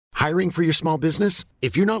Hiring for your small business?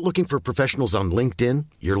 If you're not looking for professionals on LinkedIn,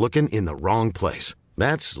 you're looking in the wrong place.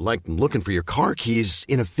 That's like looking for your car keys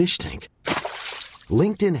in a fish tank.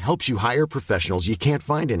 LinkedIn helps you hire professionals you can't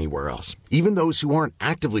find anywhere else, even those who aren't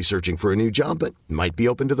actively searching for a new job but might be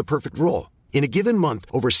open to the perfect role. In a given month,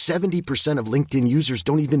 over 70% of LinkedIn users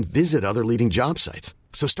don't even visit other leading job sites.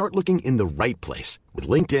 So start looking in the right place. With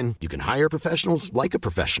LinkedIn, you can hire professionals like a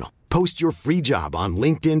professional. Post your free job on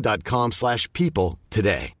linkedin.com/people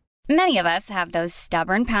today. Many of us have those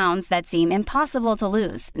stubborn pounds that seem impossible to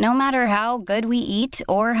lose, no matter how good we eat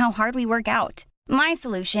or how hard we work out. My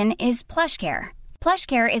solution is PlushCare.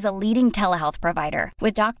 PlushCare is a leading telehealth provider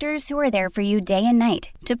with doctors who are there for you day and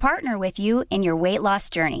night to partner with you in your weight loss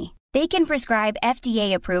journey. They can prescribe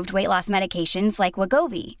FDA-approved weight loss medications like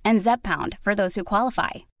Wegovy and Zepbound for those who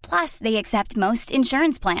qualify. Plus, they accept most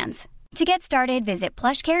insurance plans. To get started, visit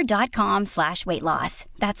plushcare.com/weightloss.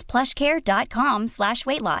 That's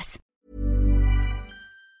plushcare.com/weightloss.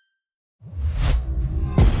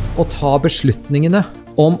 Å ta beslutningene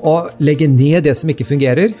om å legge ned det som ikke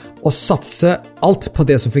fungerer, og satse alt på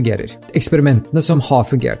det som fungerer. Eksperimentene som har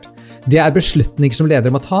fungert. Det er beslutninger som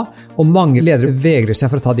ledere må ta, og mange ledere vegrer seg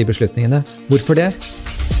for å ta de beslutningene. Hvorfor det?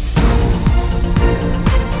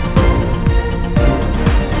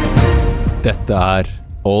 Dette er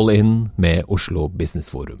All In med Oslo Business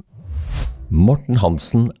Forum. Morten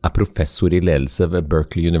Hansen er professor i ledelse ved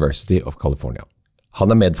Berkeley University of California.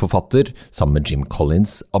 Han er medforfatter, sammen med Jim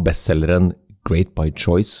Collins, av bestselgeren Great by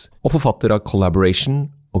Choice, og forfatter av Collaboration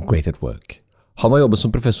og Great at Work. Han har jobbet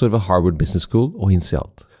som professor ved Harvard Business School og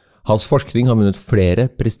INSEAD. Hans forskning har vunnet flere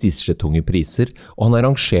prestisjetunge priser, og han er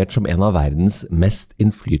rangert som en av verdens mest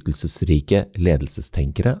innflytelsesrike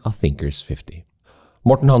ledelsestenkere av Thinkers 50.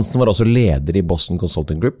 Morten Hansen var også leder i Boston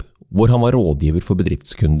Consulting Group, hvor han var rådgiver for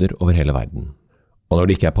bedriftskunder over hele verden. Og når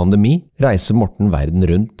det ikke er pandemi, reiser Morten verden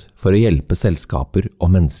rundt for å hjelpe selskaper og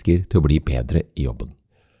mennesker til å bli bedre i jobben.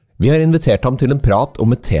 Vi har invitert ham til en prat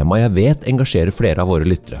om et tema jeg vet engasjerer flere av våre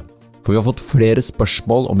lyttere. For vi har fått flere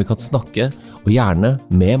spørsmål om vi kan snakke, og gjerne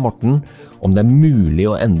med Morten, om det er mulig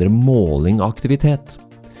å endre måling av aktivitet.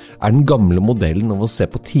 Er den gamle modellen av å se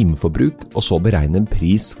på timeforbruk og så beregne en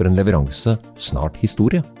pris for en leveranse snart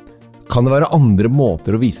historie? Kan det være andre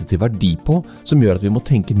måter å vise til verdi på som gjør at vi må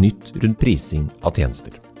tenke nytt rundt prising av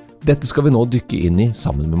tjenester? Dette skal vi nå dykke inn i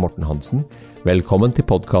sammen med Morten Hansen. Velkommen til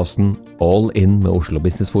podcasten All In med Oslo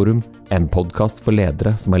Business Forum, en podcast for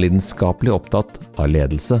ledere som er lidenskapelig opptatt av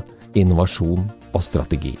ledelse, innovasjon og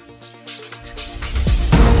strategi.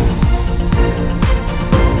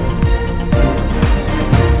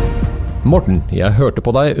 Morten, jeg hørte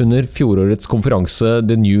på deg under fjorårets konferanse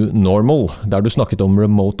The New Normal, der du snakket om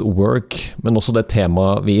remote work, men også det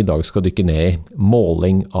temaet vi i dag skal dykke ned i,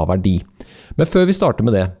 måling av verdi. Men før vi starter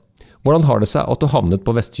med det, hvordan har det seg at du havnet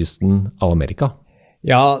på vestkysten av Amerika?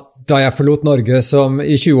 Ja, da jeg forlot Norge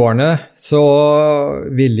i 20-årene, så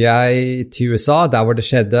ville jeg til USA, der hvor det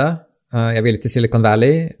skjedde. Jeg ville til Silicon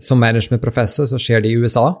Valley. Som managementprofessor så skjer det i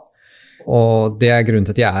USA, og det er grunnen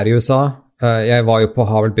til at jeg er i USA. Jeg var jo på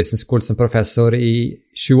Harvard Business School som professor i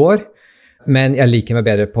 7 år, men jeg liker meg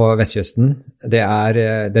bedre på vestkysten. Det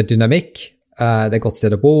er dynamikk, det er et godt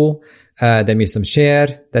sted å bo, det er mye som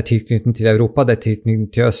skjer, det er tilknytning til Europa, det er tilknytning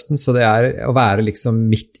til Østen, så det er å være liksom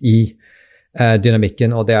midt i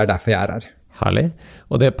dynamikken, og det er derfor jeg er her. Herlig,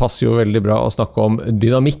 og det passer jo veldig bra å snakke om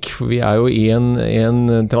dynamikk, for vi er jo i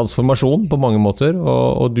en transformasjon på mange måter,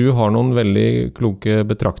 og du har noen veldig kloke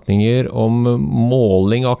betraktninger om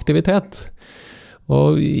måling av aktivitet.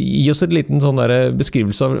 Og gi oss et liten sånn der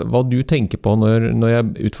beskrivelse av hva du tenker på når jeg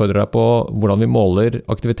utfordrer deg på hvordan vi måler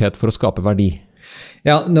aktivitet for å skape verdi.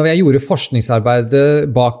 Ja, når jeg gjorde forskningsarbeidet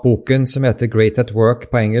bak boken som heter Great at Work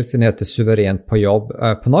på engelsk, den heter Suverent på jobb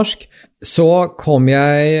på norsk, så kom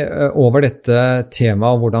jeg over dette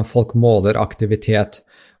temaet om hvordan folk måler aktivitet.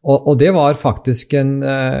 Og det var faktisk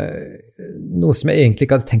noe som jeg egentlig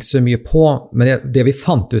ikke hadde tenkt så mye på, men det vi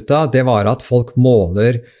fant ut av, det var at folk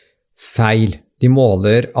måler feil. De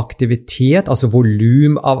måler aktivitet, altså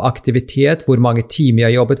volum av aktivitet, hvor mange timer jeg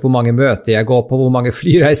har jobbet, hvor mange møter jeg går på, hvor mange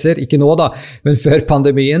flyreiser, ikke nå da, men før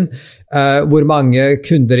pandemien, hvor mange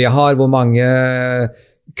kunder jeg har, hvor mange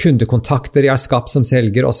kundekontakter jeg har skapt som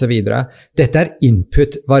selger, og så videre. Dette er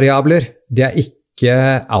input-variabler, det er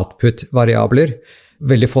ikke output-variabler.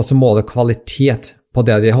 Veldig få som måler kvalitet på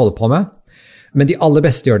det de holder på med, men de aller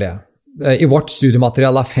beste gjør det. I vårt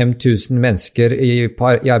studiemateriale av 5000 mennesker i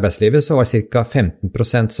arbeidslivet, så var det ca.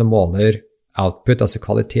 15% som måler output, altså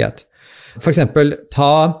kvalitet. For eksempel,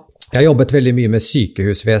 jeg har jobbet veldig mye med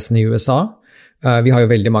sykehusvesen i USA, Vi har jo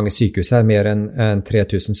veldig mange sykehus her, mer enn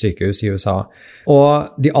 3000 sykehus i USA.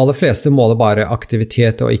 Og de aller fleste måler bare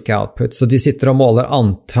aktivitet og ikke output. Så de sitter og måler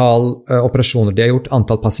antall operasjoner de har gjort,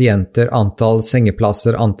 antall pasienter, antall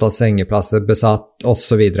sengeplasser besatt, og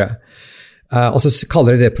så videre. Og så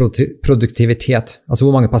kaller de det produktivitet. Altså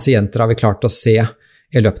hvor mange pasienter har vi klart å se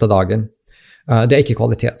i løpet av dagen. Det er ikke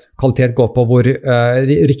kvalitet. Kvalitet går på hvor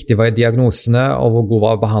riktig var diagnosene og hvor god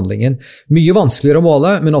var behandlingen. Mye vanskeligere å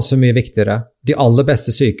måle, men også mye viktigere. De aller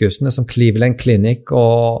beste sykehusene som Cleveland Clinic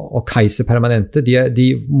og Kaiser Permanente, de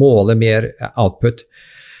måler mer output.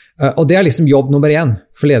 Og det er liksom jobb nummer 1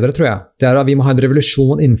 for ledere, tror jeg. Det er at vi må ha en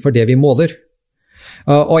revolusjon innenfor det vi måler.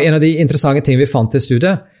 Og en av de interessante tingene vi fant i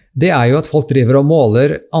studiet, det er jo at folk driver og måler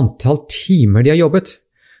antall timer de har jobbet.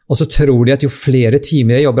 Og så tror de at jo flere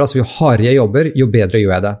timer jeg jobber, altså jo hardere jeg jobber, jo bedre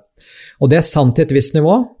gjør jeg det. Og det er sant til et visst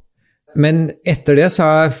nivå, men etter det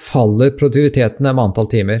så faller produktiviteten med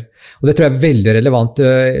antall timer. Og det tror jeg er veldig relevant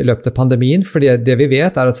i løpet av pandemien, fordi det vi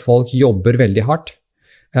vet er at folk jobber veldig hardt.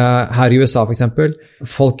 Her i USA for eksempel,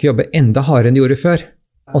 folk jobber enda hardere enn de gjorde før.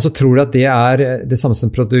 Og så tror de at det er det samme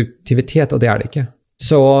som produktivitet, og det er det ikke.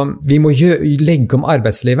 Så vi må legge om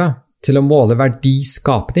arbeidslivet til å måle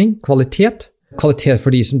verdiskapning, kvalitet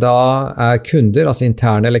for de som da er kunder, altså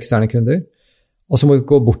interne eller eksterne kunder, og så må vi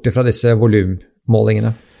gå bort fra disse volummålingene.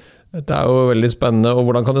 Det er jo veldig spennende, og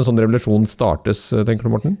hvordan kan en sånn revolusjon startes, tenker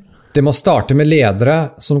du, Morten? Det må starte med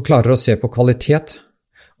ledere som klarer å se på kvalitet,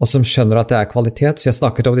 og som skjønner at det er kvalitet. Så jeg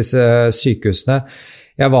snakket om disse sykehusene.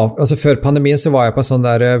 Før pandemien så var jeg på en sånn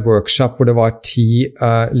der workshop hvor det var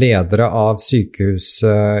 10 ledere av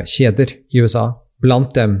sykehuskjeder i USA,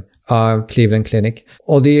 blant dem av Cleveland Clinic.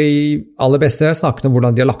 Og de aller beste snakket om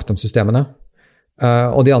hvordan de har lagt om systemene.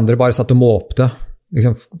 Og de andre bare satt og måpte.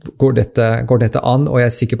 Liksom, går dette an? Og jeg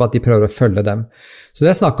er sikker på at de prøver å følge dem. Så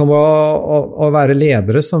det er snakk om å være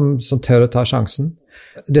ledere som tør å ta sjansen.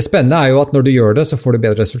 Det spennende er jo at når du gjør det, så får du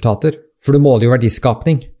bedre resultater. For du måler jo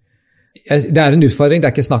verdiskapning. Det er en utfordring, det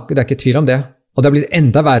er ikke tvil om det. Og det har blitt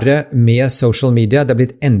enda verre med social media, det har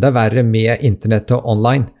blitt enda verre med internett og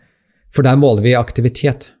online. For der måler vi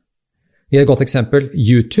aktivitet. I et godt eksempel,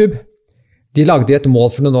 YouTube. De lagde et mål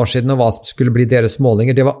for noen år siden om hva som skulle bli deres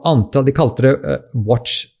målinger. Det var antall, de kalte det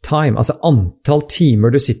watch time, altså antall timer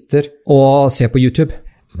du sitter og ser på YouTube.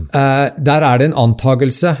 Der er det en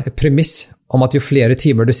antagelse, et premiss, om at jo flere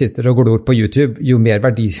timer du sitter og går på YouTube, jo mer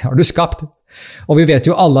verdi har du skapt. Og vi vet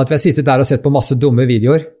jo alle at vi har sittet der og sett på masse dumme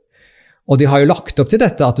videoer. Og de har jo lagt opp til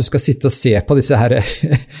dette, at du skal sitte og se på disse her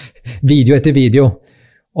video etter video.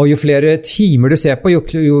 Og jo flere timer du ser på,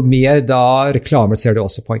 jo mer da reklamer ser du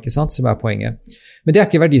også på, ikke sant, som er poenget. Men det er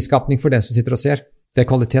ikke verdiskapning for den som sitter og ser. Det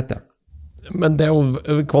er kvalitet, det. Men det er jo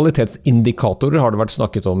kvalitetsindikatorer har det vært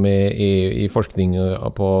snakket om i forskning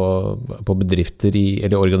på bedrifter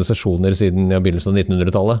eller organisasjoner siden begynnelsen av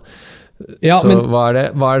 1900-tallet. Ja, så men, hva er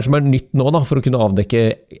det som er nytt nå da, for å kunne avdekke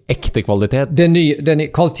ekte kvalitet?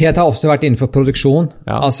 Kvalitet har ofte vært innenfor produksjon,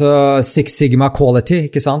 altså Six Sigma Quality,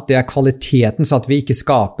 ikke sant? Det er kvaliteten så at vi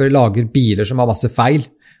ikke lager biler som har masse feil,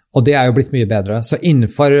 og det er jo blitt mye bedre. Så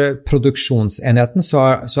innenfor produksjonsenheten så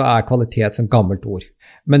er kvalitet som gammelt ord.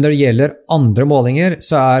 Men når det gjelder andre målinger,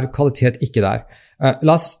 så er kvalitet ikke der.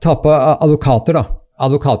 La oss ta på advokater da.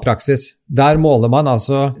 Advokatpraksis. Der måler man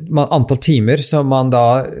altså antall timer som man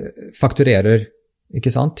da fakturerer,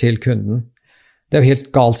 ikke sant, til kunden. Det er jo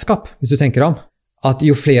helt galskap, hvis du tenker om. At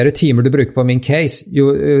jo flere timer du bruker på min case,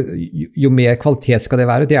 jo mer kvalitet skal det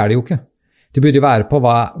være. Det er det jo ikke. Det burde jo være på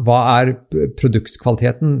hva er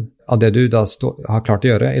produktkvaliteten av det du da har klart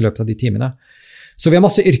å gjøre i løpet av de timene. Så vi har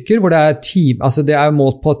masse yrker hvor det er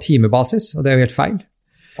målt på timebasis, og det er jo helt feil.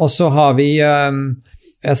 Og så har vi,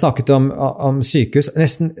 jeg snakket om sykehus,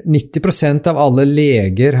 nesten 90% av alle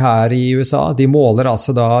leger her i USA, de måler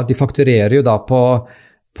altså da, de fakturerer jo da på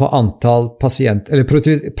antall pasienter, eller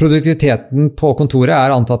produktiviteten på kontoret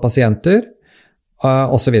er antall pasienter,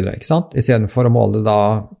 og så videre, ikke sant? I stedet for å måle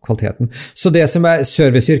da kvaliteten. Så det som er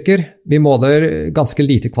serviceyrker, vi måler ganske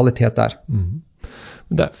lite kvalitet der.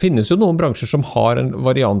 Det finnes jo noen bransjer som har en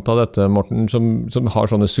variant av dette, Morten, som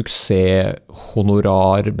har sånne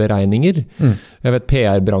suksesshonorarberegninger. Jeg vet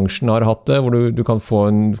PR-bransjen har hatt det, hvor du kan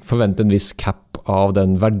forvente en viss cap av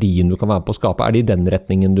den verdien du kan være på å skape. Er det i den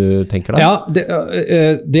retningen du tenker deg? Ja,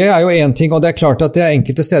 det er jo en ting, og det er klart at det er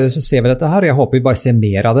enkelte steder som ser vi dette her, og jeg håper vi bare ser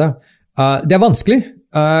mer av det. Det er vanskelig,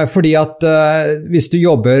 fordi at hvis du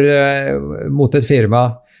jobber mot et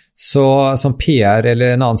firma som PR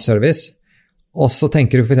eller en annen service, og så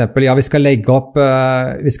tenker du for eksempel, ja, vi skal legge opp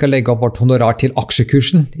vårt honorar til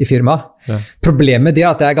aksjekursen i firmaet. Ja. Problemet er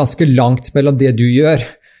at det er ganske langt mellom det du gjør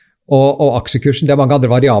og aksjekursen. Det mange andre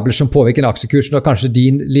variabler som påvirker aksjekursen, og kanskje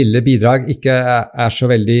din lille bidrag ikke er så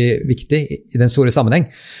veldig viktig i den store sammenheng.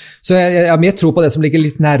 Så jeg har mer tro på det som ligger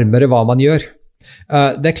litt nærmere hva man gjør.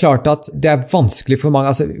 Det klart at det vanskelig for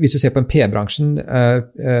mange, altså hvis du ser på en PR-bransjen,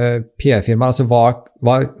 PR-firma, altså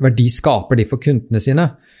hva verdi skaper de for kundene sine?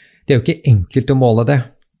 Det jo ikke enkelt å måle det.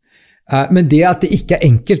 Men det at det ikke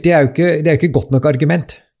enkelt, det jo ikke godt nok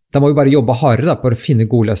argument. Da må vi bare jobbe hardere for å finne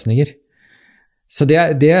gode løsninger. Så det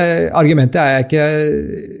argumentet jeg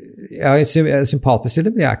er sympatisk til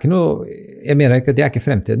det, men jeg mener ikke at det ikke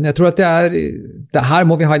fremtiden. Jeg tror at her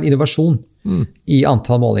må vi ha en innovasjon i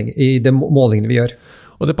antall målinger, i de målingene vi gjør.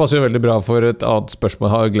 Og det passer jo veldig bra for et annet spørsmål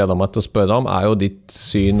jeg har gledet meg til å spørre deg om, jo ditt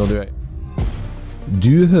syn.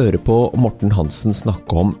 Du hører på Morten Hansen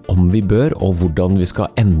snakke om vi bør, og hvordan vi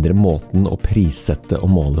skal endre måten å prissette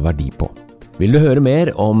og måle verdi på. Vil du høre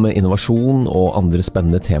mer om innovasjon og andre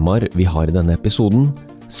spennende temaer vi har i denne episoden?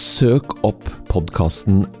 Søk opp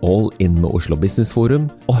podcasten All In med Oslo Business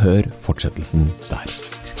Forum, og hør fortsettelsen der.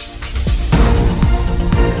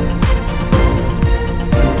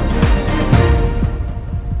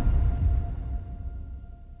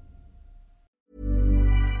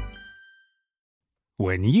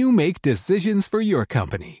 When you make decisions for your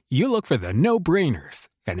company, you look for the no-brainers.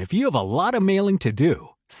 And if you have a lot of mailing to do,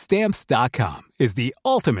 Stamps.com is the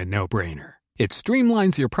ultimate no-brainer. It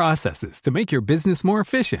streamlines your processes to make your business more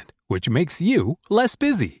efficient, which makes you less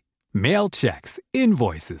busy. Mail checks,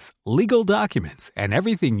 invoices, legal documents, and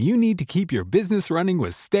everything you need to keep your business running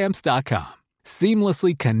with Stamps.com.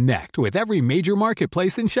 Seamlessly connect with every major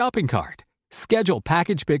marketplace and shopping cart. Schedule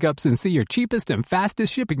package pickups and see your cheapest and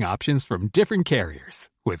fastest shipping options from different carriers,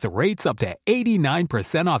 with rates up to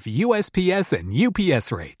 89% off USPS and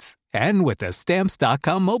UPS rates. And with the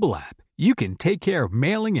Stamps.com mobile app, you can take care of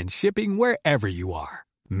mailing and shipping wherever you are.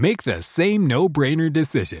 Make the same no-brainer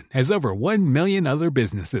decision as over 1 million other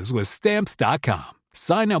businesses with Stamps.com.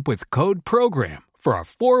 Sign up with code PROGRAM for a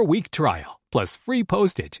 4-week trial, plus free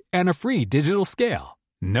postage and a free digital scale.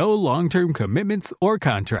 No long-term commitments or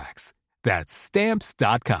contracts. That's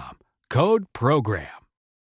Stamps.com. Code PROGRAM.